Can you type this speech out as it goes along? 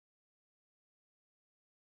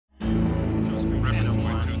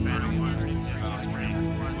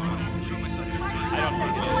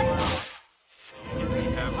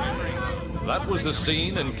That was the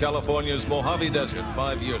scene in California's Mojave Desert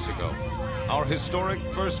 5 years ago. Our historic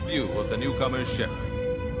first view of the newcomer's ship.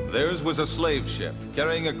 Theirs was a slave ship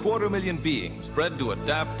carrying 250,000 beings bred to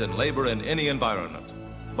adapt and labor in any environment.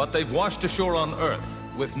 But they've washed ashore on Earth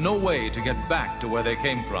with no way to get back to where they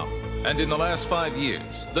came from. And in the last 5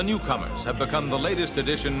 years, the newcomers have become the latest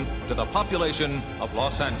addition to the population of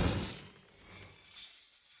Los Angeles.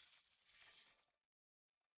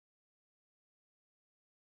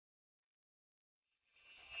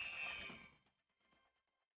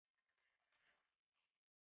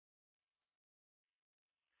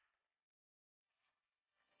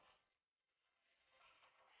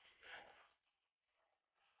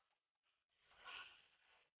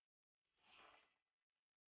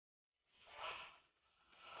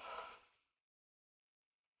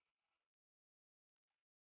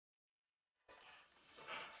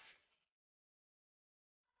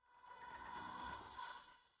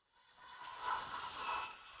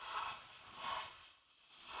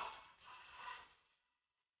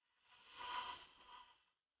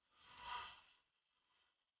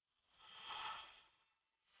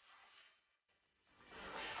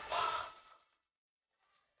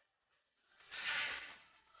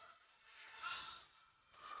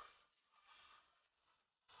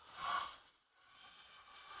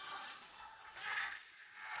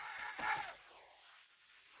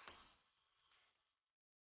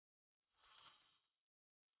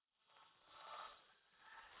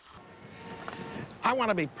 I want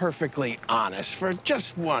to be perfectly honest for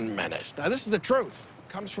just 1 minute. Now, this is the truth.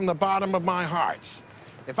 It comes from the bottom of my heart.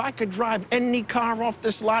 If I could drive any car off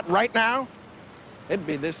this lot right now, it'd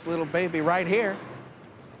be this little baby right here.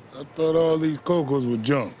 I thought all these Cocos were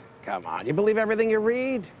junk. Come on, you believe everything you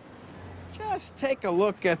read? Just take a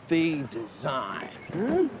look at the design.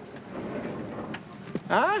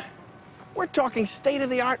 Huh? We're talking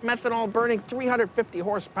state-of-the-art methanol-burning 350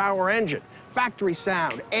 horsepower engine, factory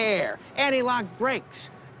sound, air, anti-lock brakes.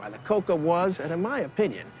 Why, the Coco was, and in my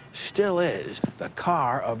opinion, still is, the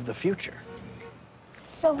car of the future.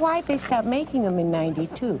 So why'd they stop making them in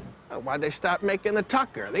 '92? Why'd they stop making the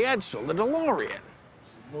Tucker, the Edsel, the DeLorean?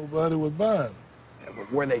 Nobody was buying them.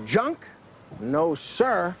 Were they junk? No,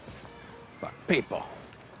 sir. But people,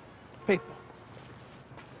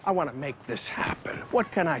 I want to make this happen.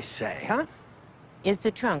 What can I say, huh? Is the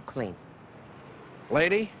trunk clean?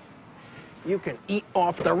 Lady, you can eat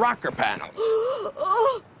off the rocker panels.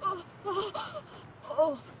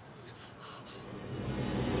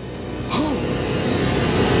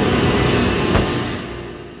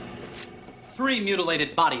 Three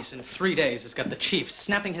mutilated bodies in 3 days has got the chief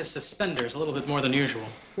snapping his suspenders a little bit more than usual.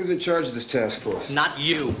 Who's in charge of this task force? Not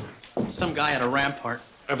you. Some guy at a rampart.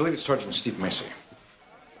 I believe it's Sergeant Steve Macy.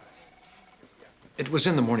 It was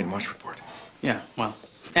in the morning watch report. Yeah, well,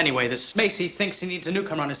 anyway, this Macy thinks he needs a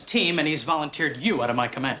newcomer on his team, and he's volunteered you out of my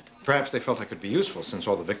command. Perhaps they felt I could be useful since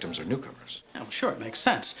all the victims are newcomers. Yeah, well, sure, it makes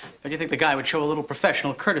sense. But you think the guy would show a little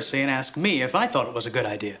professional courtesy and ask me if I thought it was a good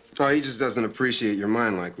idea? Oh, he just doesn't appreciate your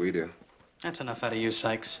mind like we do. That's enough out of you,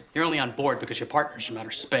 Sykes. You're only on board because your partner's from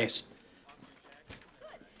outer space.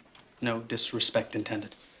 No disrespect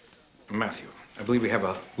intended. Matthew, I believe we have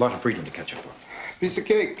a lot of reading to catch up on. Piece of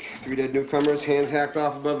cake. 3 dead newcomers, hands hacked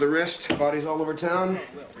off above the wrist, bodies all over town.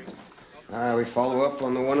 We follow up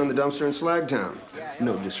on the one in the dumpster in Slagtown.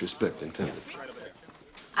 No disrespect intended.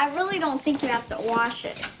 I really don't think you have to wash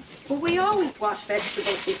it. Well, we always wash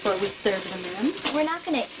vegetables before we serve them in. We're not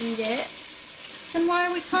gonna eat it. Then why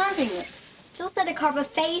are we carving it? Jill said to carve a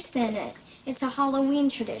face in it. It's a Halloween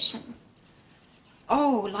tradition.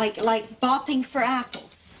 Oh, like bopping for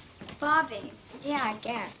apples. Bobbing. Yeah, I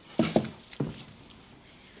guess.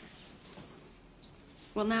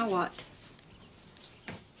 Well, now what?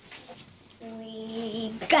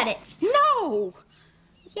 We gut it. No!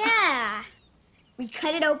 Yeah. We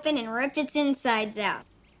cut it open and rip its insides out.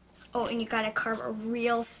 Oh, and you gotta carve a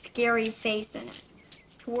real scary face in it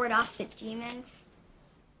to ward off the demons.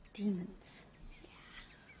 Demons?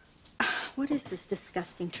 Yeah. What is this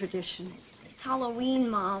disgusting tradition? It's Halloween,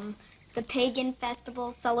 Mom. The pagan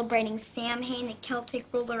festival celebrating Samhain, the Celtic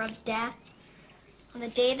ruler of death. On the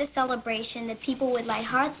day of the celebration, the people would light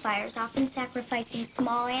hearth fires, often sacrificing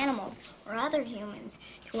small animals or other humans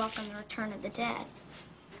to welcome the return of the dead,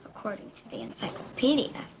 according to the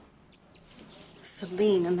encyclopedia.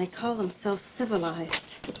 Celine, and they call themselves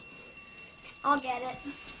civilized. I'll get it.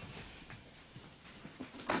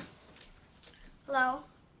 Hello?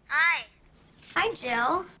 Hi. Hi,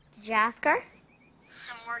 Jill. Did you ask her?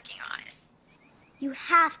 I'm working on it. You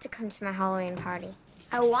have to come to my Halloween party.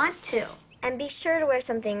 I want to. And be sure to wear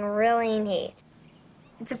something really neat.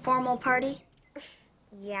 It's a formal party?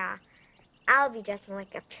 Yeah. I'll be dressing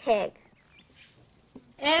like a pig.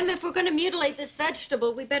 Em, if we're gonna mutilate this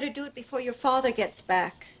vegetable, we better do it before your father gets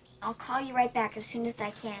back. I'll call you right back as soon as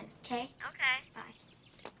I can, okay? Okay. Bye.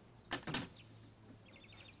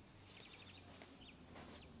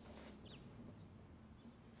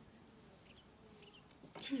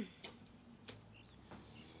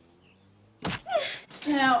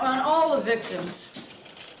 Now, on all the victims,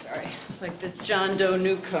 like this John Doe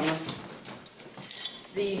newcomer,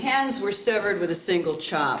 the hands were severed with a single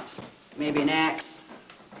chop. Maybe an axe,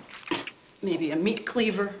 maybe a meat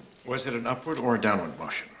cleaver. Was it an upward or a downward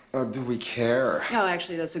motion? Oh, do we care? Oh,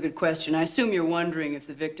 actually, that's a good question. I assume you're wondering if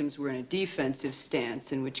the victims were in a defensive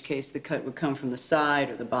stance, in which case the cut would come from the side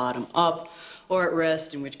or the bottom up, or at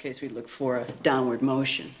rest, in which case we'd look for a downward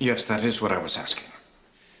motion. Yes, that is what I was asking.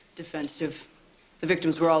 Defensive. The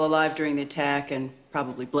victims were all alive during the attack and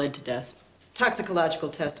probably bled to death. Toxicological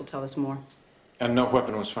tests will tell us more. And no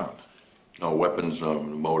weapon was found? No weapons, no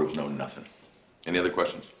motives, no nothing. Any other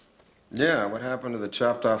questions? Yeah, what happened to the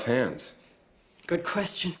chopped off hands? Good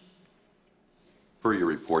question. Per your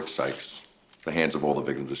report, Sykes, the hands of all the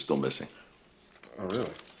victims are still missing. Oh,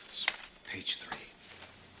 really? Page 3.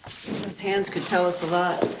 Those hands could tell us a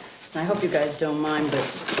lot. So I hope you guys don't mind,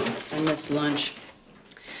 but I missed lunch.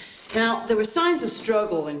 Now, there were signs of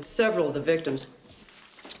struggle in several of the victims.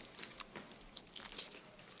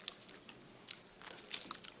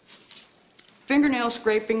 Fingernail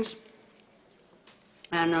scrapings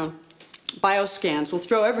and bioscans. We'll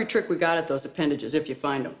throw every trick we got at those appendages if you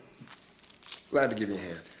find them. Glad to give you a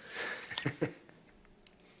hand.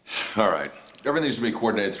 All right. Everything's to be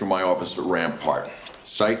coordinated through my office at Rampart.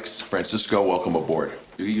 Sykes, Francisco, welcome aboard.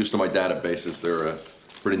 You get used to my databases. They're a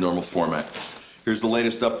pretty normal format. Here's the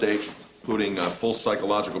latest update, including a full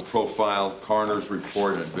psychological profile, coroner's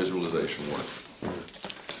report, and visualization work.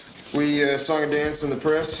 We song and dance in the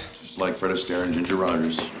press? Just like Fred Astaire and Ginger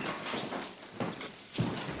Rogers.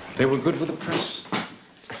 They were good with the press?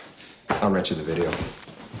 I'll rent you the video. All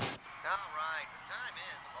right, the time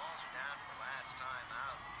is, the balls are down to the last time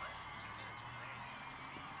out, less than 2 minutes remaining.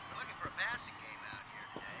 We're looking for a passing game out here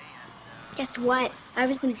today, and, Guess what? I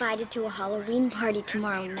was invited to a Halloween party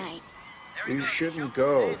tomorrow night. You shouldn't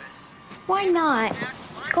go. Why not?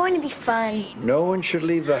 It's going to be fun. No one should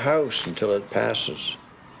leave the house until it passes.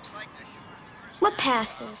 What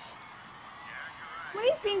passes? What are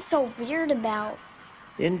you being so weird about?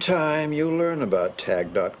 In time, you'll learn about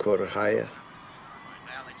Tag.Kotahaya.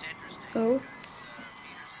 Oh?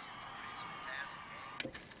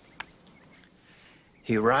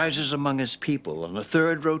 He rises among his people on the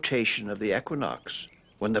third rotation of the equinox,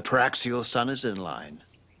 when the paraxial sun is in line.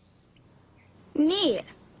 Neat.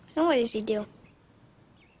 And what does he do?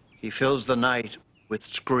 He fills the night with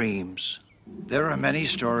screams. There are many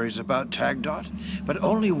stories about Tagdot, but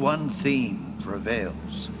only one theme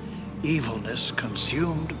prevails: evilness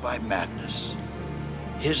consumed by madness.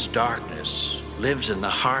 His darkness lives in the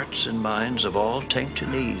hearts and minds of all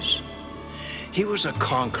Tanktonese. He was a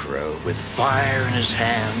conqueror with fire in his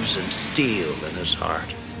hands and steel in his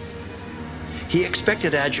heart. He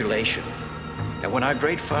expected adulation, and when our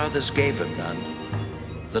great fathers gave him none,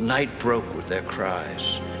 the night broke with their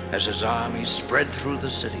cries as his armies spread through the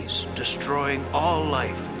cities, destroying all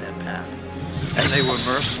life in their path. And they were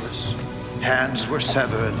merciless. Hands were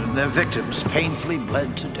severed and their victims painfully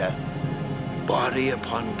bled to death. Body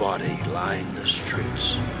upon body lined the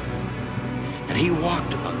streets. And he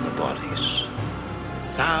walked among the bodies,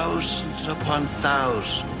 thousands upon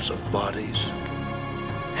thousands of bodies.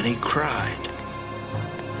 And he cried.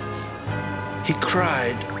 He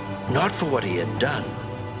cried not for what he had done,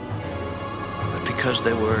 but because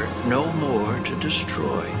there were no more to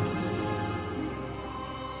destroy.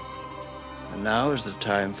 And now is the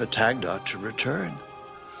time for Tagdot to return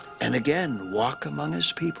and again walk among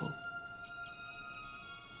his people.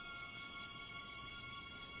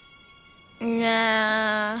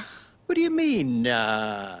 Nah. What do you mean,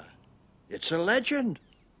 nah? It's a legend.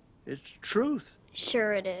 It's truth.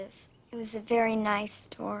 Sure it is. It was a very nice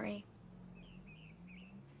story.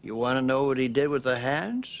 You want to know what he did with the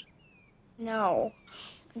hands? No.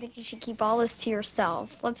 I think you should keep all this to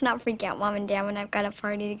yourself. Let's not freak out Mom and Dad when I've got a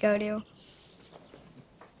party to go to.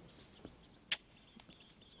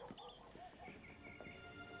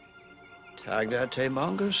 Tagda te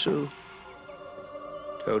mongosu.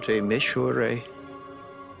 Tote mishure.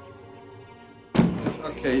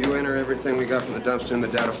 Okay, you enter everything we got from the dumpster in the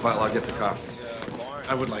data file. I'll get the coffee.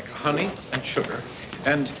 I would like honey and sugar.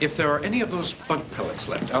 And if there are any of those bug pellets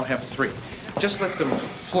left, I'll have 3. Just let them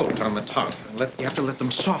float on the top. You have to let them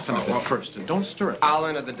soften a bit first, and don't stir it. I'll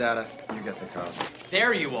enter the data. You get the coffee.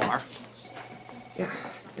 There you are. Yeah,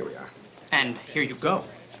 here we are. And here you go.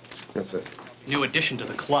 What's this? New addition to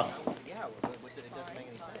the club.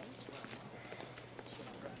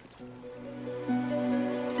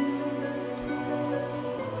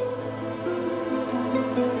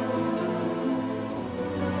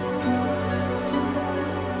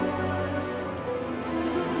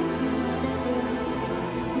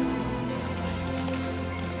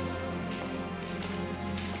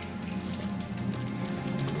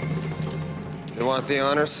 You want the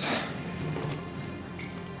honors?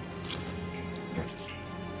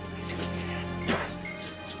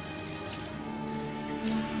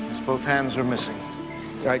 Both hands are missing.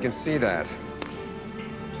 I can see that.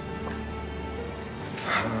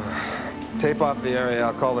 Tape off the area.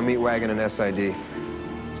 I'll call the meat wagon and SID.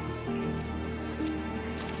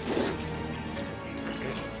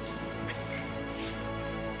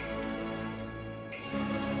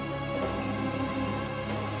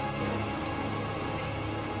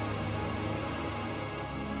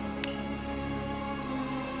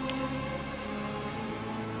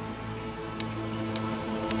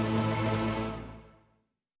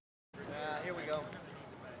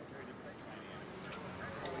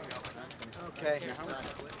 Okay.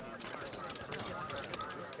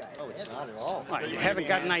 Oh, it's not at all. You haven't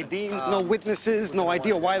got an ID, no witnesses, no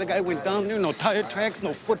idea why the guy went down there, no tire tracks,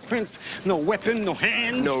 no footprints, no weapon, no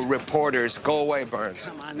hands. No reporters. Go away, Burns.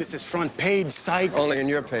 Come on, this is front page, Sykes. Only in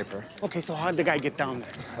your paper. Okay, so how'd the guy get down there?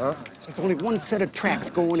 Huh? There's only one set of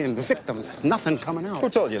tracks going in, the victims, nothing coming out. Who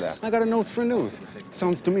told you that? I got a nose for news.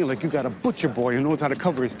 Sounds to me like you got a butcher boy who knows how to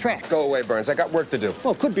cover his tracks. Go away, Burns. I got work to do.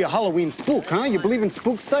 Well, could be a Halloween spook, huh? You believe in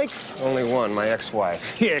spooks, Sykes? Only one, my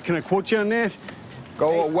ex-wife. Yeah, can I quote you on that?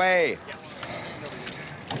 Go away.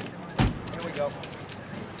 Here we go.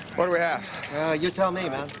 What do we have? You tell me,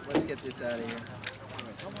 man. Let's get this out of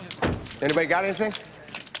here. Anybody got anything?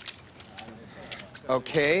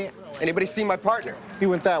 Okay. Anybody see my partner? He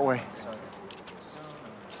went that way.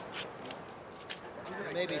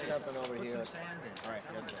 Maybe something over here. All right,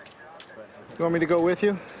 that's it. You want me to go with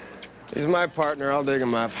you? He's my partner. I'll dig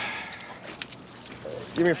him up.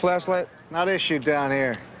 Give me a flashlight. Not issued down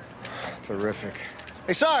here. Terrific.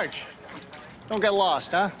 Hey, Sarge! Don't get lost,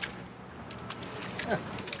 huh?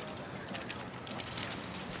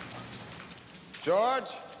 George?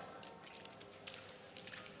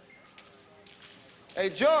 Hey,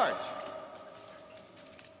 George!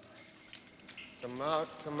 Come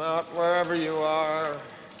out, wherever you are.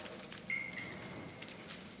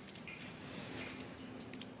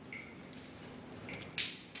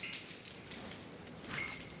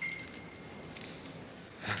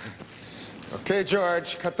 Okay,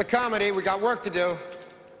 George, cut the comedy. We got work to do.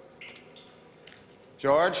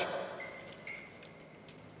 George?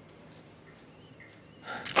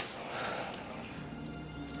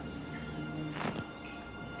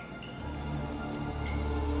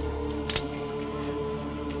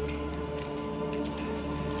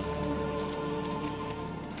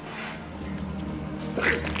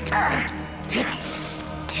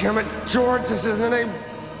 Damn it, George, this isn't a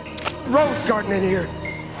rose garden in here.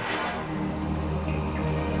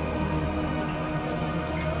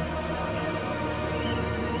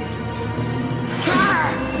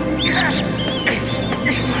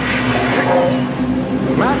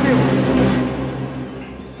 Matthew!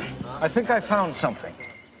 I think I found something.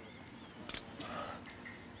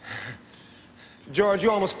 George,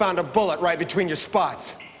 you almost found a bullet right between your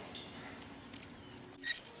spots.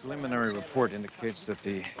 Preliminary report indicates that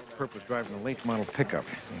the perp was driving a late model pickup.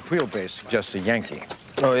 The wheelbase suggests a Yankee.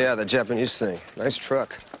 Oh, yeah, the Japanese thing. Nice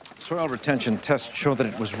truck. Soil retention tests show that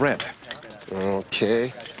it was red.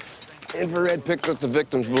 Okay. Infrared picked up the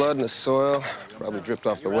victim's blood in the soil. Probably dripped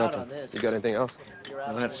off the weapon. You got anything else?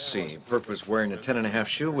 Let's see. Perp was wearing a 10.5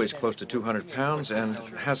 shoe, weighs close to 200 pounds, and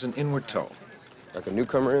has an inward toe. Like a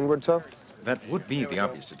newcomer inward toe? That would be the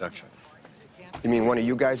obvious deduction. You mean one of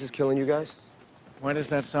you guys is killing you guys? Why does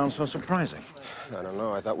that sound so surprising? I don't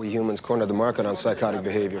know. I thought we humans cornered the market on psychotic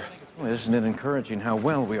behavior. Well, isn't it encouraging how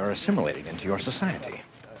well we are assimilating into your society?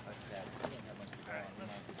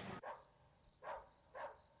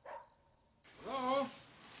 Hello?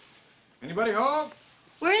 Anybody home?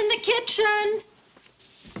 We're in the kitchen.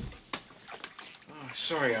 Oh,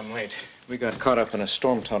 sorry I'm late. We got caught up in a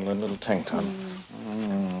storm tunnel in Little Tangton.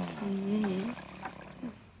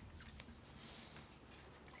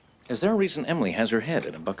 Is there a reason Emily has her head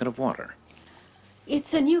in a bucket of water?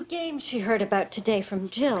 It's a new game she heard about today from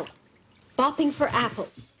Jill. Bopping for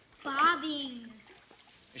apples. Bobby.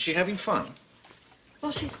 Is she having fun?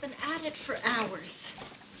 Well, she's been at it for hours.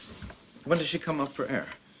 When does she come up for air?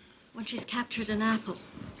 When she's captured an apple.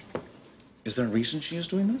 Is there a reason she is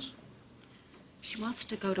doing this? She wants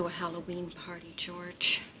to go to a Halloween party,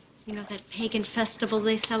 George. You know that pagan festival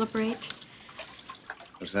they celebrate?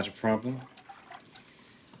 Was that a problem?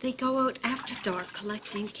 They go out after dark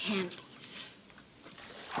collecting candies.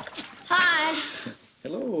 Hi.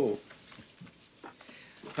 Hello.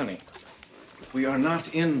 Honey, we are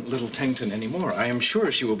not in Little Tangton anymore. I am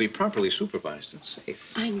sure she will be properly supervised and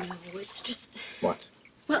safe. I know, it's just... What?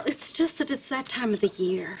 Well, it's just that it's that time of the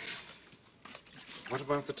year. What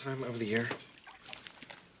about the time of the year?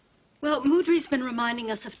 Well, Moudry's been reminding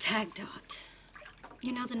us of Tag Dot.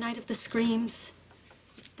 You know, the night of the screams?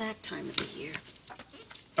 It's that time of the year.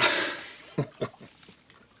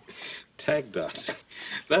 Tag Dot.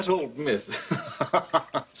 That old myth.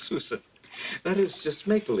 Susan, that is just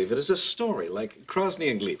make-believe. It is a story like Krosny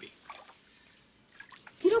and Glebe.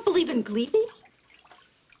 You don't believe in Glebe?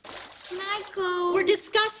 Can I go? We're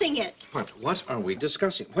discussing it. What are we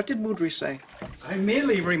discussing? What did Moudry say? I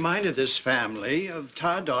merely reminded this family of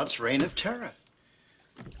Tardot's reign of terror.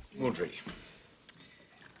 Moudry,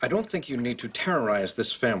 I don't think you need to terrorize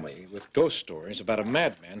this family with ghost stories about a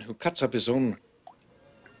madman who cuts up his own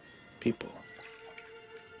people.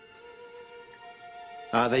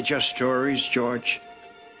 Are they just stories, George?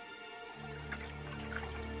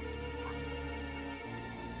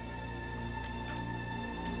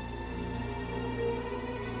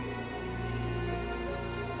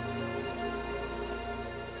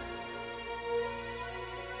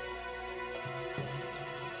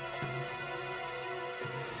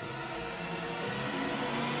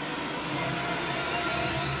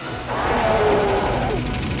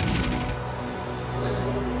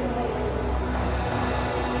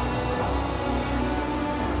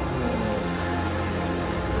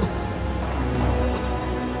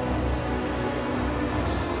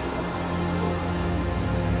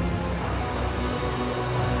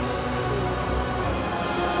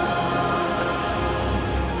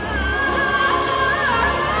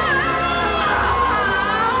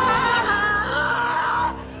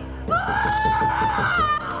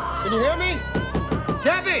 Can you hear me?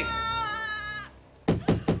 Kathy!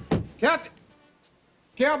 Kathy!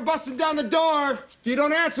 Okay, I'm busting down the door if you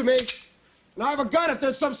don't answer me. And I have a gun if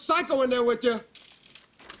there's some psycho in there with you.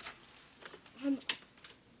 I'm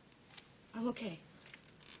okay.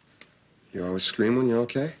 You always scream when you're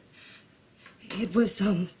okay? It was,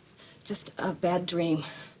 just a bad dream.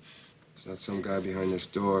 Is that some guy behind this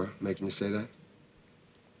door making you say that?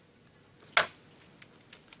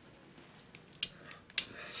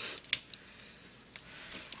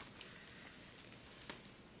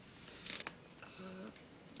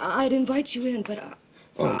 I'd invite you in, but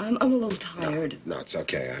I'm a little tired. No, it's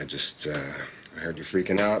okay. I just, I heard you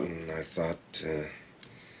freaking out, and I thought, I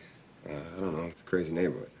don't know, it's a crazy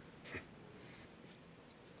neighborhood.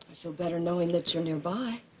 I feel better knowing that you're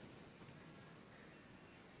nearby.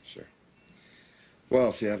 Sure. Well,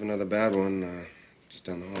 if you have another bad one, just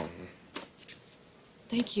down the hall, huh?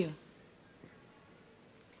 Thank you.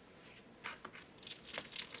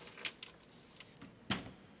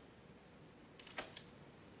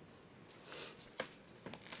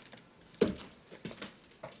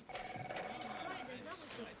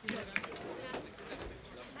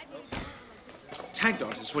 Tag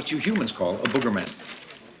Dot is what you humans call a boogerman.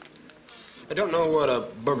 I don't know what a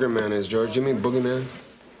boogerman is, George. You mean boogeyman?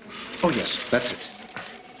 Oh, yes, that's it.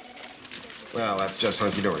 Well, that's just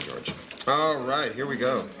hunky-dory, George. All right, here we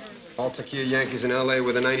go. All Tequila Yankees in L.A.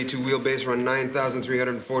 with a 92 wheelbase run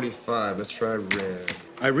 9,345. Let's try red.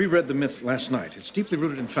 I reread the myth last night. It's deeply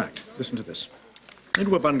rooted in fact. Listen to this.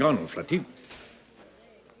 Edwa Bangano, Flatib.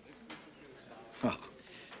 Ah.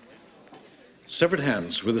 Severed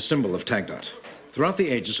hands were the symbol of Tag Dot. Throughout the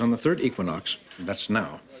ages, on the third equinox, and that's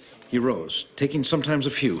now, he rose, taking sometimes a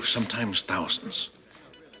few, sometimes thousands.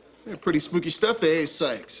 Yeah, pretty spooky stuff there,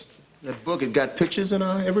 Sykes. That book, it got pictures and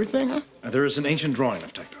everything, huh? There is an ancient drawing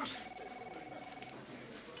of Tag Dot.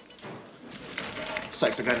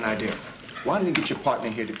 Sykes, I got an idea. Why don't you get your partner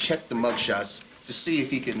here to check the mugshots to see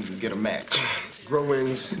if he can get a match? Grow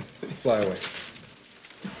wings, fly away.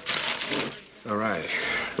 All right.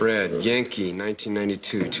 Red, Yankee,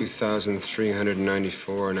 1992,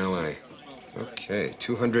 2,394 in L.A. Okay,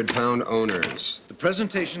 200-pound owners. The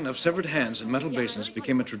presentation of severed hands in metal basins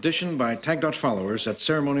became a tradition by Tag Dot followers at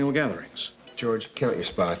ceremonial gatherings. George, count your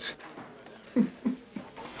spots.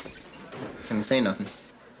 Couldn't say nothing.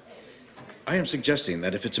 I am suggesting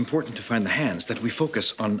that if it's important to find the hands, that we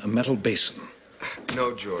focus on a metal basin.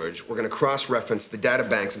 No, George. We're going to cross-reference the data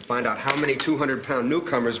banks and find out how many 200-pound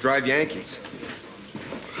newcomers drive Yankees.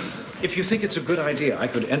 If you think it's a good idea, I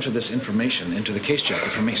could enter this information into the case jacket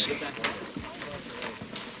for Macy.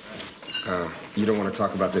 You don't want to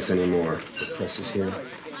talk about this anymore. The press is here.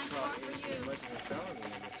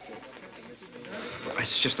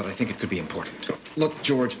 It's just that I think it could be important. Look,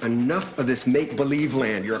 George, enough of this make-believe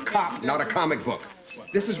land. You're a cop, not a comic book.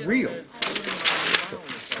 This is real.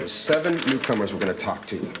 There's 7 newcomers we're going to talk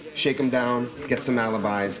to. Shake them down, get some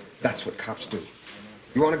alibis. That's what cops do.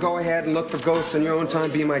 You want to go ahead and look for ghosts in your own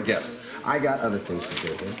time? Be my guest. I got other things to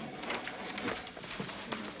do here.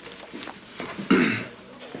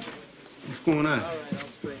 What's going on?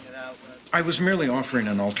 I was merely offering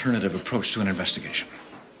an alternative approach to an investigation.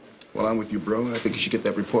 Well, I'm with you, bro. I think you should get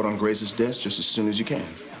that report on Grace's desk just as soon as you can.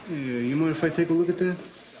 Yeah, you mind if I take a look at that?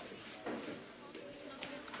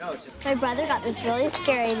 My brother got this really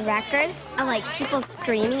scary record of like people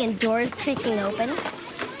screaming and doors creaking open.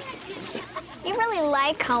 You really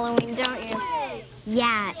like Halloween, don't you?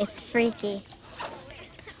 Yeah, it's freaky.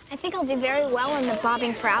 I think I'll do very well in the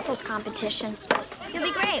Bobbing for Apples competition. You'll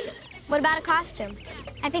be great. What about a costume?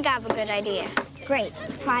 I think I have a good idea. Great,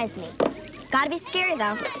 surprise me. Gotta be scary,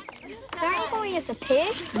 though. Are you going as a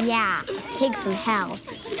pig? Yeah, pig from hell.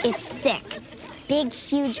 It's sick. Big,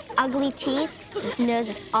 huge, ugly teeth. His nose,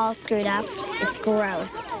 it's all screwed up. It's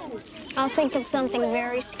gross. I'll think of something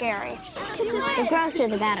very scary. The grosser,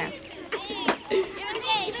 the better.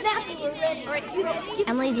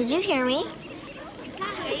 Emily, did you hear me?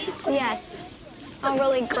 Yes. I'll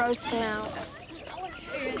really gross them out.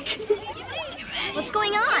 What's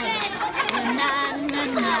going on? Na, na,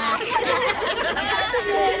 na.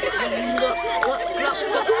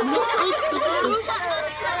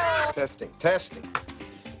 Testing.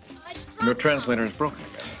 Your translator is broken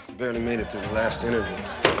again. Barely made it through the last interview.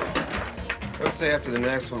 Let's say after the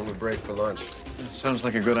next one, we break for lunch. Sounds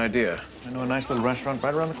like a good idea. I know a nice little restaurant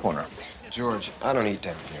right around the corner. George, I don't eat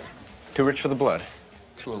down here. Too rich for the blood.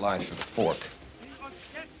 Too alive for the fork.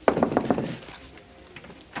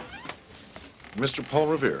 Mr. Paul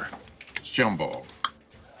Revere. Jumbo.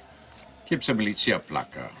 Kipsabilitia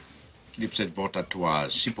plaka. Klipset vota tua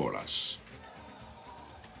sipolas.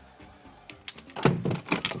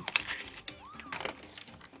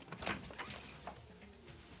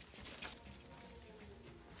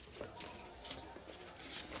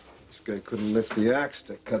 This guy couldn't lift the axe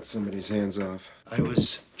to cut somebody's hands off. I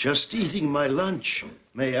was just eating my lunch.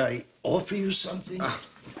 May I offer you something?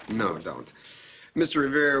 No, don't. Mr.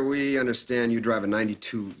 Rivera, we understand you drive a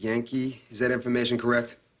 92 Yankee. Is that information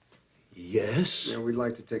correct? Yes. Yeah, we'd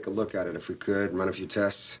like to take a look at it if we could, run a few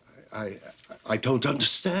tests. I don't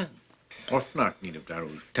understand. Ofnak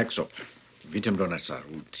nidabdaru texop. Vitem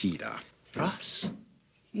donasaru tida. Ras?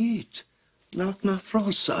 Eat. Not na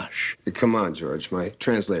fransage. Come on, George. My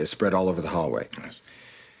translator spread all over the hallway. Yes.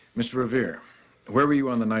 Mr. Revere, where were you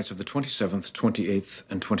on the nights of the 27th, 28th,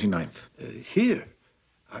 and 29th? Here.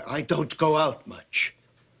 I don't go out much.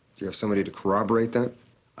 Do you have somebody to corroborate that?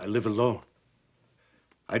 I live alone.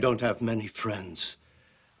 I don't have many friends.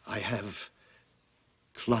 I have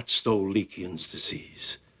Klotstow-Leakian's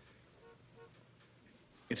disease.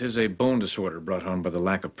 It is a bone disorder brought on by the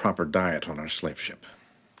lack of proper diet on our slave ship.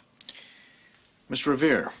 Mr.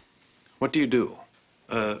 Revere, what do you do?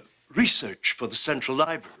 Research for the Central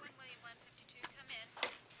Library.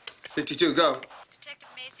 52, go. Detective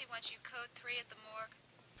Macy wants you code 3 at the morgue.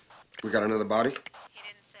 We got another body? He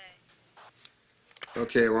didn't say.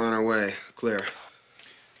 Okay, we're on our way. Clear.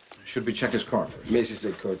 Should we check his car first? Macy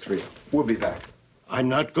said code 3. We'll be back. I'm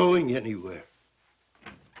not going anywhere.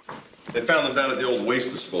 They found them down at the old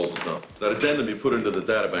waste disposal dump. That addendum you put into the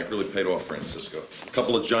databank really paid off, Francisco. A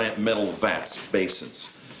couple of giant metal vats, basins,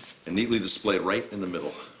 and neatly displayed right in the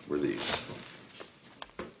middle were these.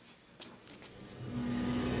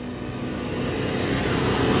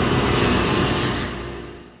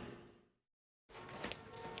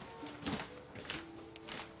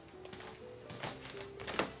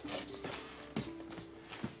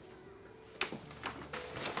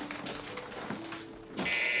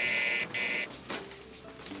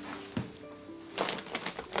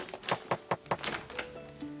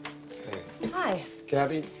 Hi.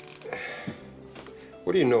 Kathy,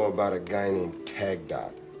 what do you know about a guy named Tag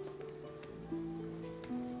Dot?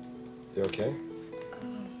 You okay?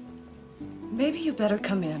 Maybe you better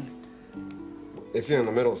come in. If you're in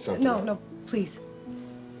the middle of something. No, please.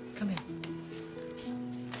 Come in.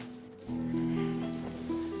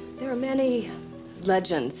 There are many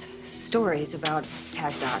legends, stories about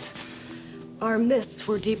Tag Dot. Our myths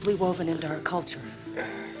were deeply woven into our culture.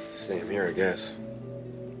 Same here, I guess.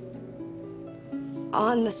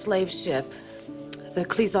 On the slave ship, the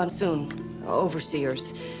Klizansun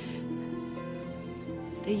overseers,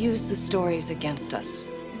 they used the stories against us.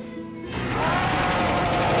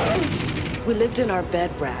 We lived in our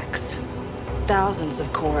bed racks. Thousands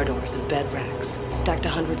of corridors of bed racks, stacked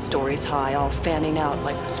 100 stories high, all fanning out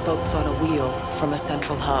like spokes on a wheel from a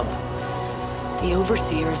central hub. The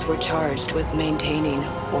overseers were charged with maintaining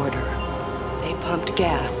order. They pumped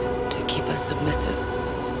gas to keep us submissive.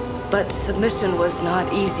 But submission was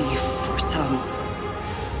not easy for some.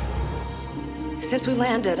 Since we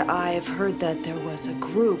landed, I've heard that there was a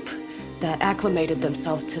group that acclimated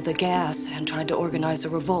themselves to the gas and tried to organize a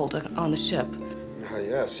revolt on the ship.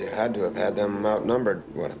 Yes, you had to have had them outnumbered,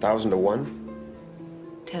 what, 1,000 to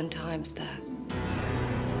 1? 10 times that.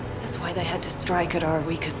 That's why they had to strike at our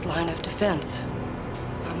weakest line of defense,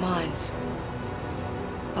 our minds.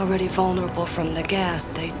 Already vulnerable from the gas,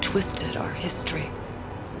 they twisted our history.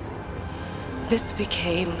 This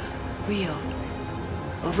became real.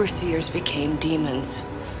 Overseers became demons,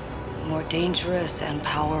 more dangerous and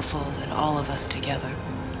powerful than all of us together.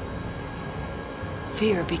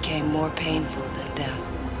 Fear became more painful than death.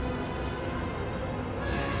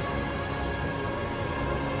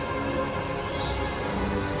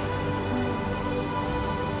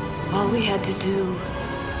 All we had to do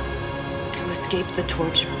to escape the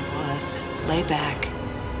torture was lay back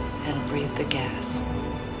and breathe the gas.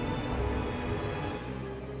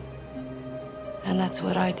 And that's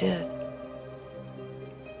what I did.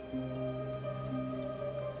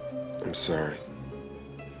 I'm sorry.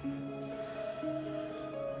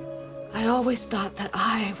 I always thought that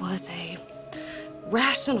I was a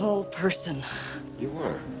rational person. You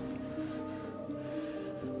are.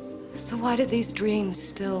 So why do these dreams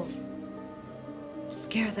still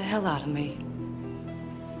scare the hell out of me?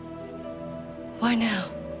 Why now?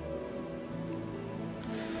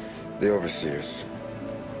 The overseers.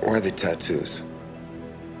 Why are they tattoos?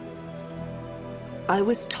 I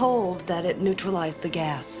was told that it neutralized the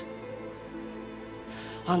gas.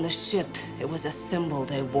 On the ship, it was a symbol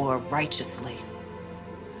they wore righteously.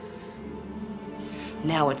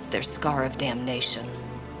 Now it's their scar of damnation.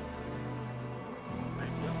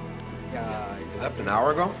 He left an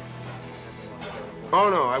hour ago? Oh,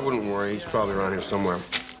 no, I wouldn't worry. He's probably around here somewhere.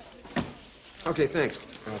 Okay, thanks.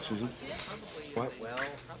 Susan. What?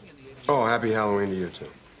 Oh, happy Halloween to you, too.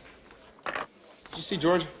 Did you see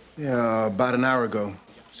George? Yeah, about an hour ago.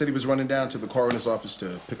 Said he was running down to the coroner's office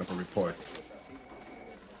to pick up a report.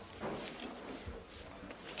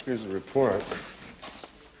 Here's the report.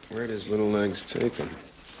 Where'd his little legs take him?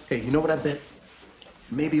 Hey, you know what I bet?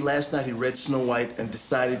 Maybe last night he read Snow White and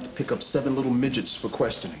decided to pick up 7 little midgets for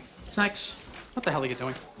questioning. Sykes, what the hell are you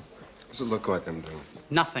doing? What's it look like I'm doing?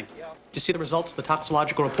 Nothing. Did you see the results of the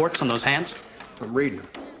toxicological reports on those hands? I'm reading them.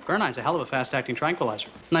 Burnine's a hell of a fast-acting tranquilizer.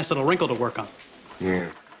 Nice little wrinkle to work on. Yeah.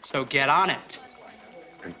 So get on it.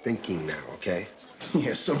 I'm thinking now, okay?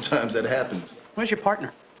 Yeah, sometimes that happens. Where's your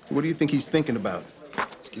partner? What do you think he's thinking about?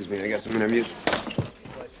 Excuse me, I got some interviews.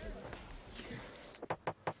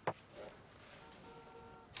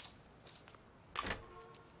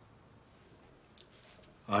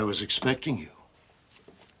 I was expecting you.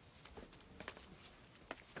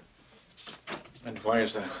 And why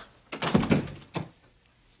is that?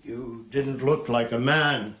 You didn't look like a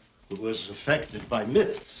man who was affected by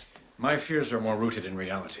myths. My fears are more rooted in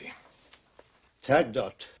reality.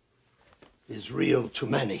 Tagdot is real to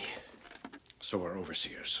many. So are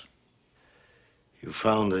overseers. You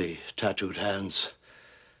found the tattooed hands,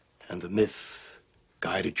 and the myth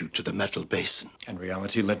guided you to the metal basin. And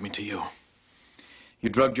reality led me to you. You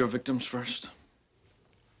drugged your victims first?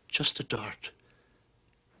 Just a dart.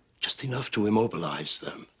 Just enough to immobilize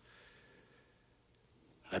them.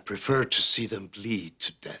 I prefer to see them bleed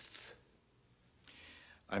to death.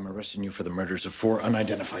 I'm arresting you for the murders of 4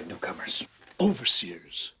 unidentified newcomers.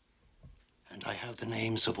 Overseers. And I have the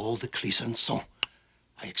names of all the Clissanson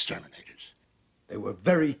I exterminated. They were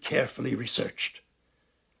very carefully researched.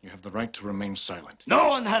 You have the right to remain silent. No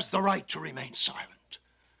one has the right to remain silent.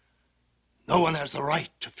 No one has the right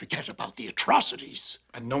to forget about the atrocities.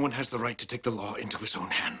 And no one has the right to take the law into his own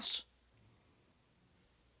hands.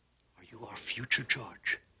 Are you our future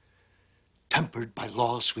judge? Tempered by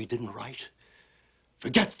laws we didn't write?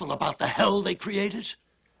 Forgetful about the hell they created?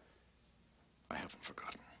 I haven't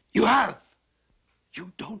forgotten. You have!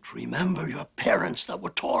 You don't remember your parents that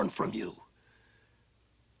were torn from you.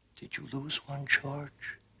 Did you lose one,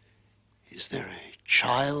 George? Is there a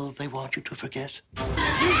child they want you to forget? I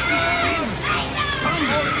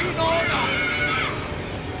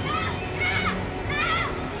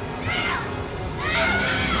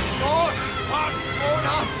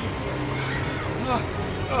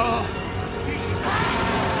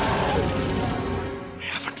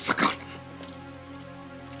haven't forgotten.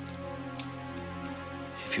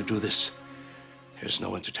 If you do this, there's no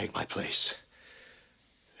one to take my place.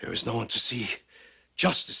 There is no one to see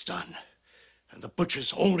justice done, and the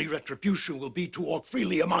butcher's only retribution will be to walk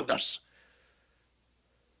freely among us.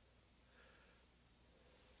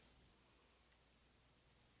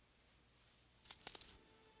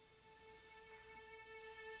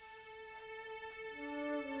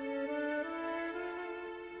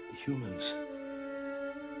 The humans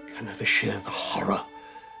can never share the horror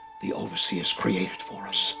the overseers created for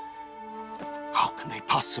us. How can they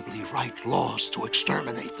possibly write laws to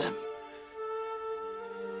exterminate them?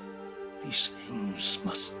 These things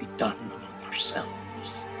must be done among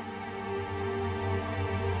ourselves.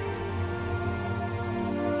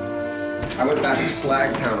 I went back to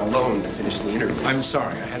Slagtown alone to finish the interview. I'm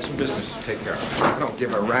sorry. I had some business to take care of. I don't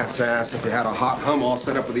give a rat's ass if you had a hot hum all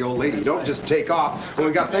set up with the old lady. You don't just take off when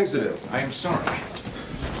we got things to do. I am sorry.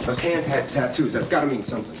 Those hands had tattoos. That's got to mean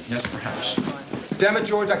something. Yes, perhaps. Damn it,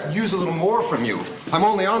 George, I could use a little more from you. I'm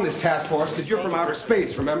only on this task force because you're from outer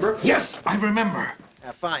space, remember? Yes, I remember.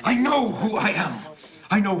 Fine. I know who I am.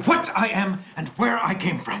 I know what I am and where I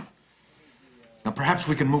came from. Now, perhaps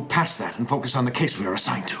we can move past that and focus on the case we are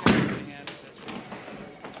assigned to.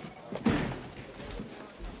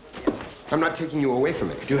 I'm not taking you away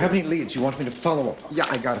from it. Do you have any leads you want me to follow up on? Yeah,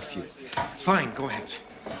 I got a few. Fine, go ahead.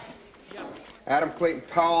 Adam Clayton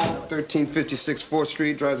Powell, 1356 4th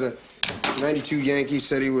Street, drives a 92 Yankee,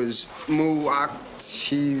 said he was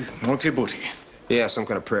Mukti Booty. Yeah, some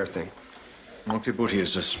kind of prayer thing. Mukti Booty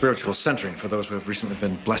is a spiritual centering for those who have recently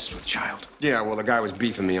been blessed with child. Yeah, well, the guy was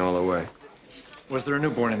beefing me all the way. Was there a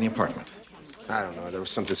newborn in the apartment? I don't know. There was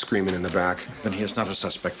something screaming in the back. Then he is not a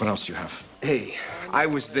suspect. What else do you have? Hey, I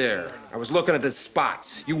was there. I was looking at the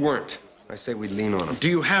spots. You weren't. I say we'd lean on him. Do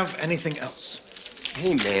you have anything else?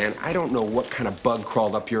 Hey, man, I don't know what kind of bug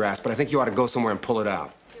crawled up your ass, but I think you ought to go somewhere and pull it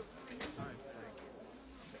out.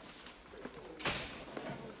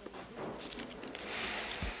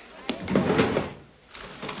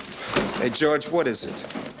 Hey, George, what is it?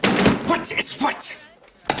 What is what?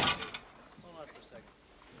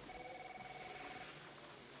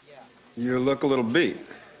 You look a little beat.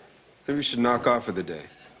 Maybe you should knock off for the day.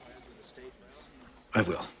 I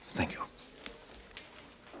will. Thank you.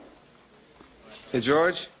 Hey,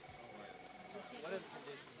 George?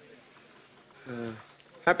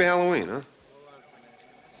 Happy Halloween, huh?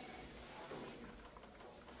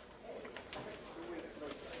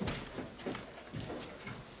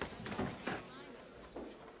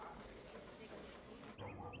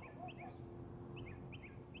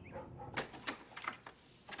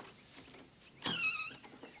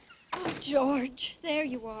 Oh, George, there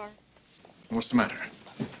you are. What's the matter?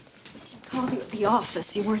 I called you at the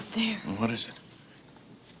office. You weren't there. What is it?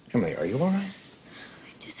 Emily, are you all right?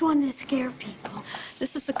 I just wanted to scare people.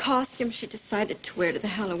 This is the costume she decided to wear to the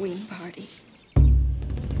Halloween party. You're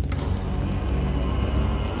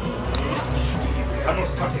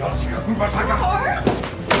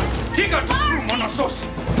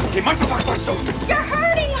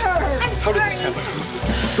hurting her! How did this happen?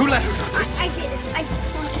 Who let her do this? I did it. I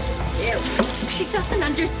just wanted to scare her. She doesn't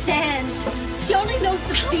understand. She only knows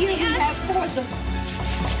the feeling you have for them.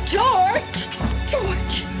 George!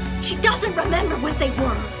 She doesn't remember what they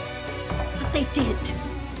were. But they did.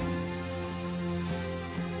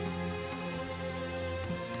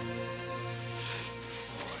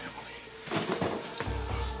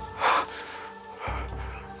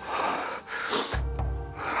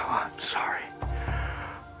 I'm sorry.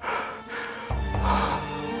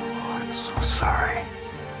 I'm so sorry.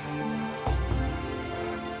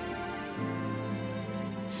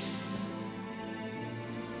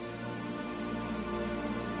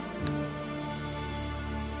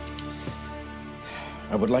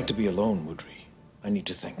 I would like to be alone, Woodry. I need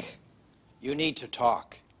to think. You need to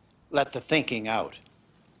talk. Let the thinking out.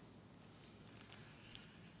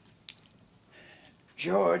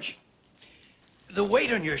 George, the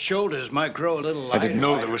weight on your shoulders might grow a little I lighter. didn't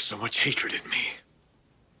know there was so much hatred in me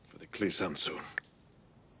for the Klisansun.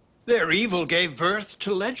 Their evil gave birth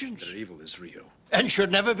to legends. Their evil is real. And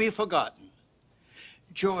should never be forgotten.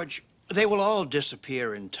 George, they will all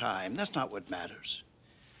disappear in time. That's not what matters.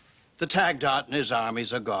 The Tagdot and his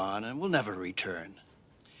armies are gone and will never return.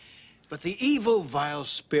 But the evil, vile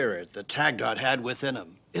spirit that Tagdot had within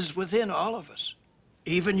him is within all of us,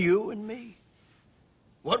 even you and me.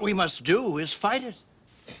 What we must do is fight it.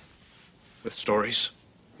 With stories,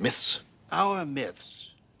 myths. Our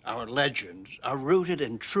myths, our legends, are rooted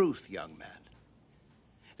in truth, young man.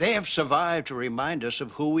 They have survived to remind us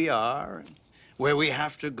of who we are, and where we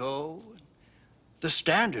have to go, and the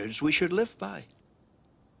standards we should live by.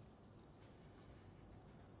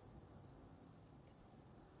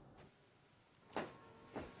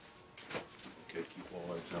 Okay, keep all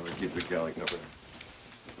lights on. Keep the galley covered.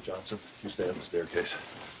 Johnson, you stay on the staircase.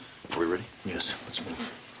 Are we ready? Yes, let's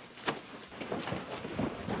move.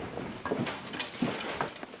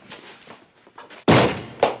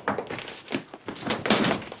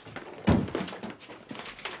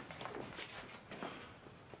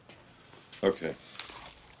 Okay.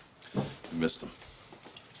 Missed him.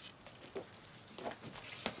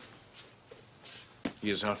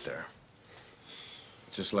 He is out there.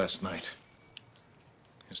 It's his last night.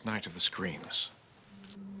 His night of the screams.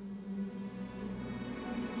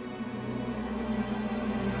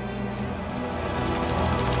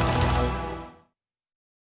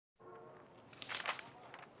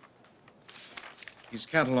 He's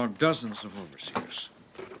cataloged dozens of overseers.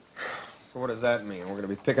 So what does that mean? We're gonna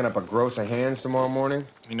be picking up a gross of hands tomorrow morning?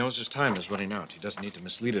 He knows his time is running out. He doesn't need to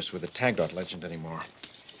mislead us with a Tagdot legend anymore.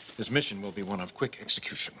 His mission will be one of quick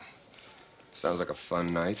execution. Sounds like a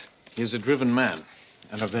fun night. He is a driven man,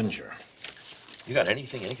 an avenger. You got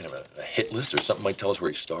anything, any kind of a hit list or something might tell us where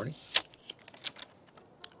he's starting?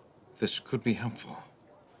 This could be helpful.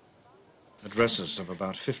 Addresses of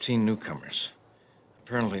about 15 newcomers.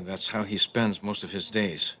 Apparently, that's how he spends most of his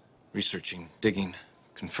days. Researching, digging,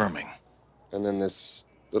 confirming. And then this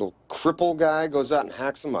little cripple guy goes out and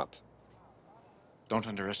hacks him up. Don't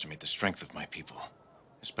underestimate the strength of my people,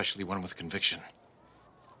 especially one with conviction.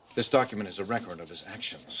 This document is a record of his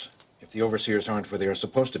actions. If the overseers aren't where they are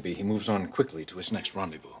supposed to be, he moves on quickly to his next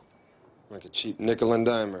rendezvous. Like a cheap nickel and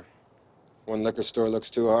dimer. One liquor store looks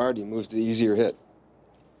too hard, he moves to the easier hit.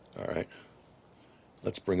 All right.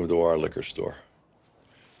 Let's bring him to our liquor store.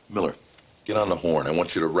 Miller, get on the horn. I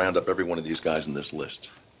want you to round up every one of these guys in this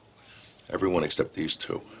list. Everyone except these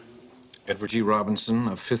two. Edward G. Robinson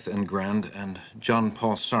of 5th and Grand and John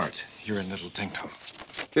Paul Sart here in Little Tingtum.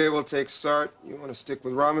 Okay, we'll take Sart. You want to stick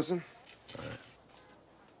with Robinson? All right.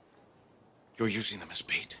 You're using them as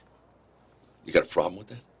bait. You got a problem with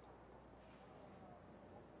that?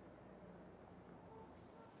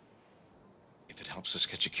 If it helps us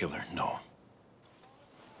catch a killer, no.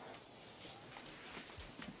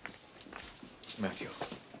 Matthew.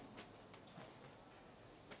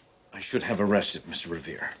 I should have arrested Mr.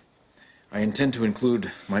 Revere. I intend to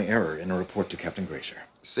include my error in a report to Captain Grazer.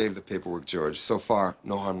 Save the paperwork, George. So far,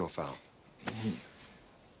 no harm, no foul.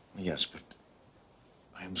 Yes, but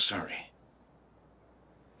I am sorry.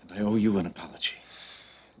 And I owe you an apology.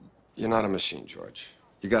 You're not a machine, George.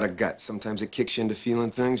 You got a gut. Sometimes it kicks you into feeling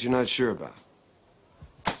things you're not sure about.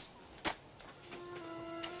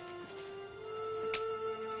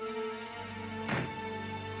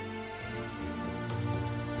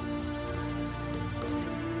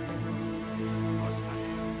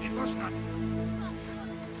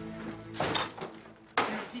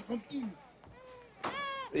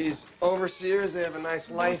 These overseers, they have a nice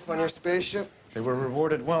life on your spaceship? They were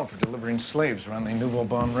rewarded well for delivering slaves around the Nouveau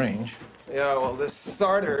Bon range. Yeah, well, this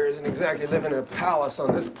Sarter isn't exactly living in a palace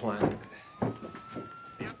on this planet.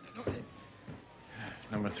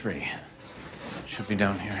 Number 3. Should be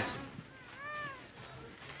down here.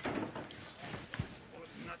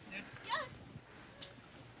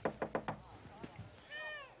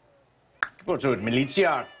 Počuť,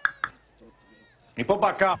 milícia. I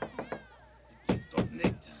pobaka.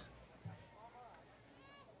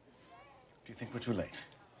 Do you think we're too late?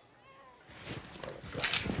 Let's go.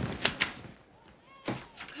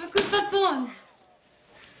 Kako va bon?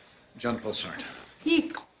 John Paul Sart.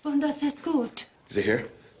 Ik, bonda se skut. Is he here?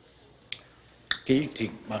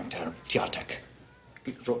 Kilti manter tiatek.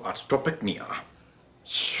 So atstropek nia.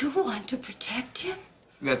 You want to protect him?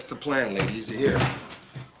 That's the plan, lady. He's here.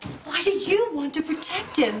 Why do you want to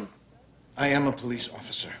protect him? I am a police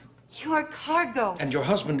officer. You're cargo. And your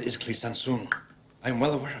husband is Kli Sansoon. I am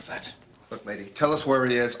well aware of that. Look, lady, tell us where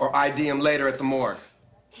he is, or ID him later at the morgue.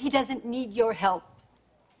 He doesn't need your help.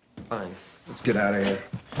 Fine. Let's get out of here.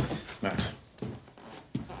 Matt.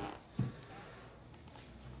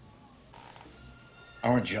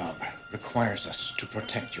 Our job requires us to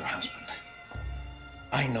protect your husband.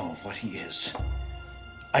 I know what he is.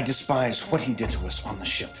 I despise what he did to us on the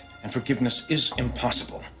ship, and forgiveness is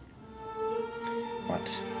impossible.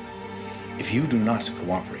 But if you do not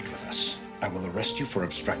cooperate with us, I will arrest you for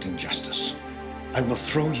obstructing justice. I will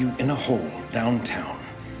throw you in a hole downtown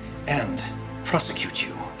and prosecute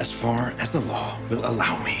you as far as the law will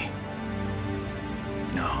allow me.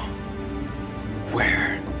 Now,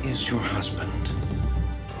 where is your husband?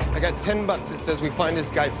 I got $10. It says we find this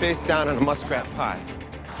guy face down in a muskrat pie.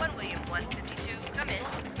 1 William 152, come in.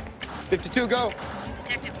 52, go.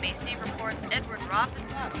 Detective Macy reports Edward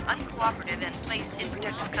Robinson uncooperative and placed in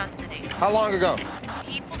protective custody. How long ago?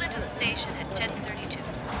 He pulled into the station at 10:32.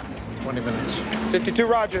 20 minutes. 52,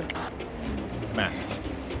 roger. Matt.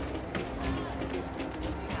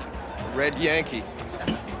 Red Yankee.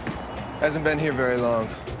 Hasn't been here very long.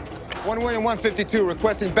 1 William 152,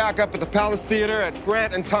 requesting backup at the Palace Theater at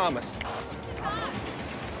Grant and Thomas.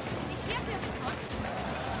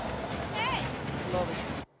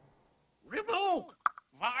 Rivloek,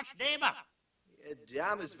 was nemen.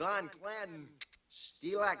 Dames van Clan,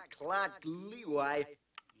 stila klat liwai.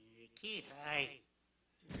 Kijk, hij.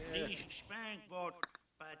 Deze spankbord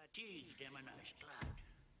parties demmen naar straat.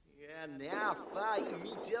 Ja, nou, fa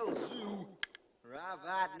imitel zu.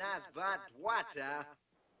 Ravat nas vat wata.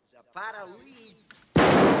 Zapata Lee.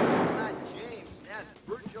 James, nas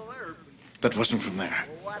Virgil Herb. That wasn't from there.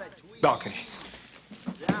 Balcony.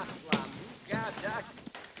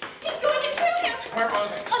 He's going to kill him! Where are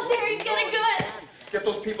they? Up there, he's gonna good! Get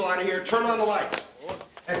those people out of here, turn on the lights.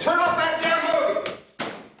 And turn off that damn movie!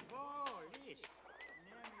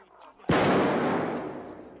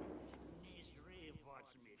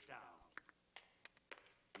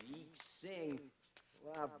 Eek sing.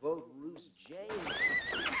 La vote Roos James.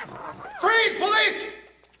 Freeze, police!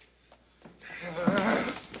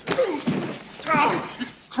 Oh,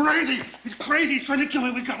 he's crazy! He's crazy! He's trying to kill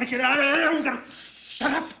me! We gotta get out of here! We gotta...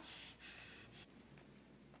 Shut up!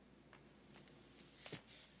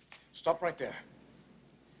 Stop right there.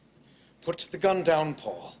 Put the gun down,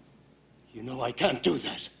 Paul. You know I can't do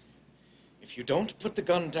that. If you don't put the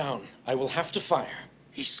gun down, I will have to fire.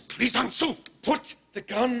 He's Klisansu! Put the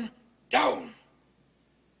gun down!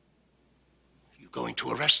 You going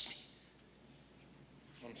to arrest me?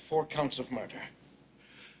 On 4 counts of murder.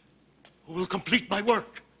 Who will complete my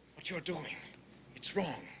work? What you're doing, it's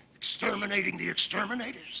wrong. Exterminating the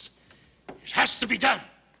exterminators. It has to be done.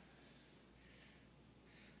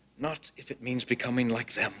 Not if it means becoming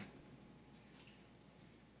like them.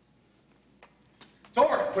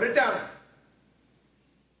 Tor, put it down.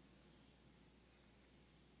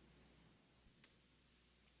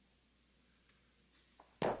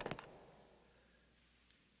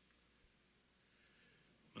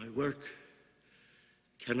 My work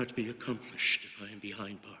cannot be accomplished if I am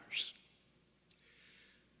behind bars.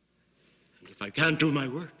 And if I can't do my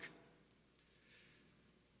work,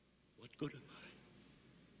 what good am I?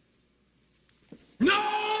 No!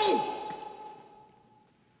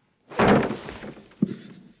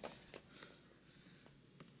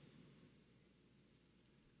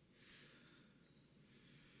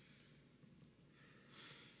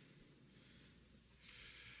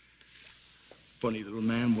 Funny little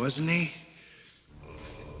man, wasn't he?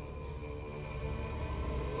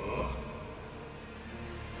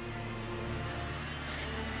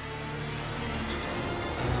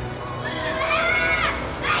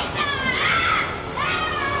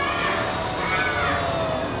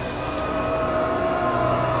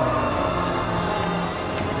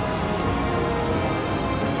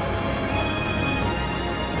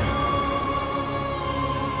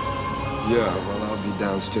 Yeah, well, I'll be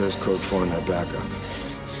downstairs code 4 in that backup.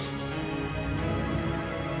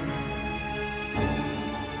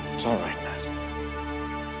 It's all right, Matt.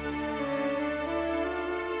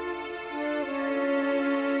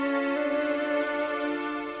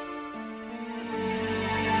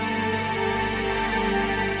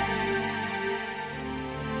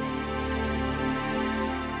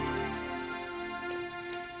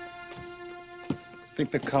 I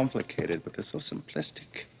think they're complicated, but they're so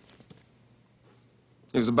simplistic.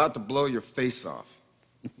 He was about to blow your face off.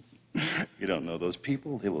 You don't know those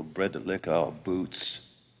people. They were bred to lick our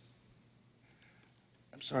boots.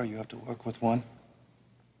 I'm sorry you have to work with one.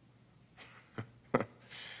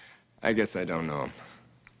 I guess I don't know him.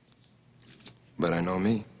 But I know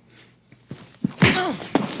me.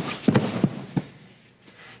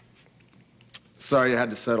 Sorry you had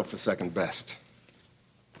to settle for second best.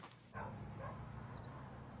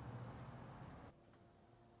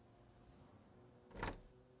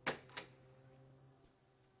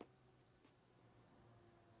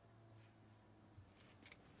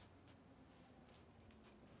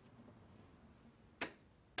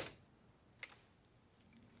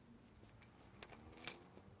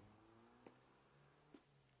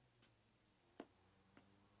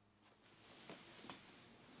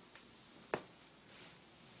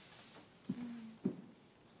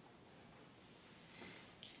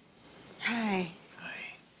 Hi. Hi.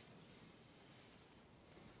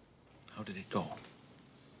 How did it go?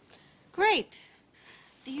 Great.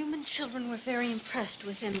 The human children were very impressed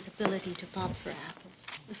with Em's ability to bob for apples.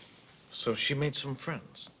 So she made some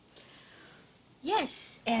friends.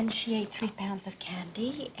 Yes, and she ate 3 pounds of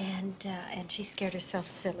candy, and she scared herself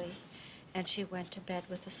silly, and she went to bed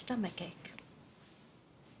with a stomachache.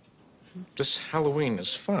 This Halloween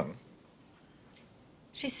is fun.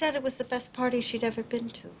 She said it was the best party she'd ever been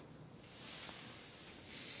to.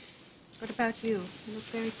 What about you? You look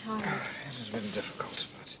very tired. It has been difficult,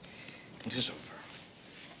 but it is over.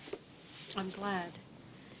 I'm glad.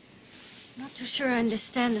 I'm not too sure I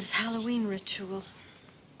understand this Halloween ritual.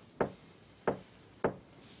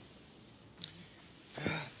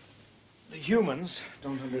 The humans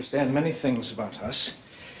don't understand many things about us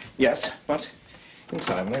yet, but in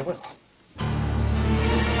time they will.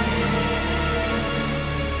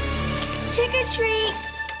 Trick or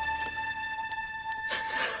treat!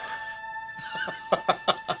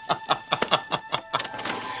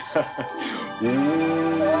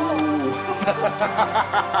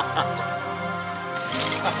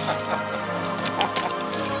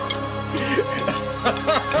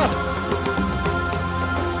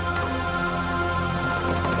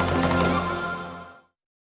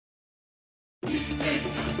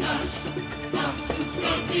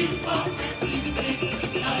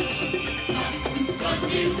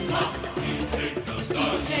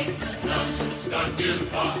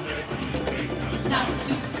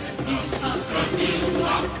 Nas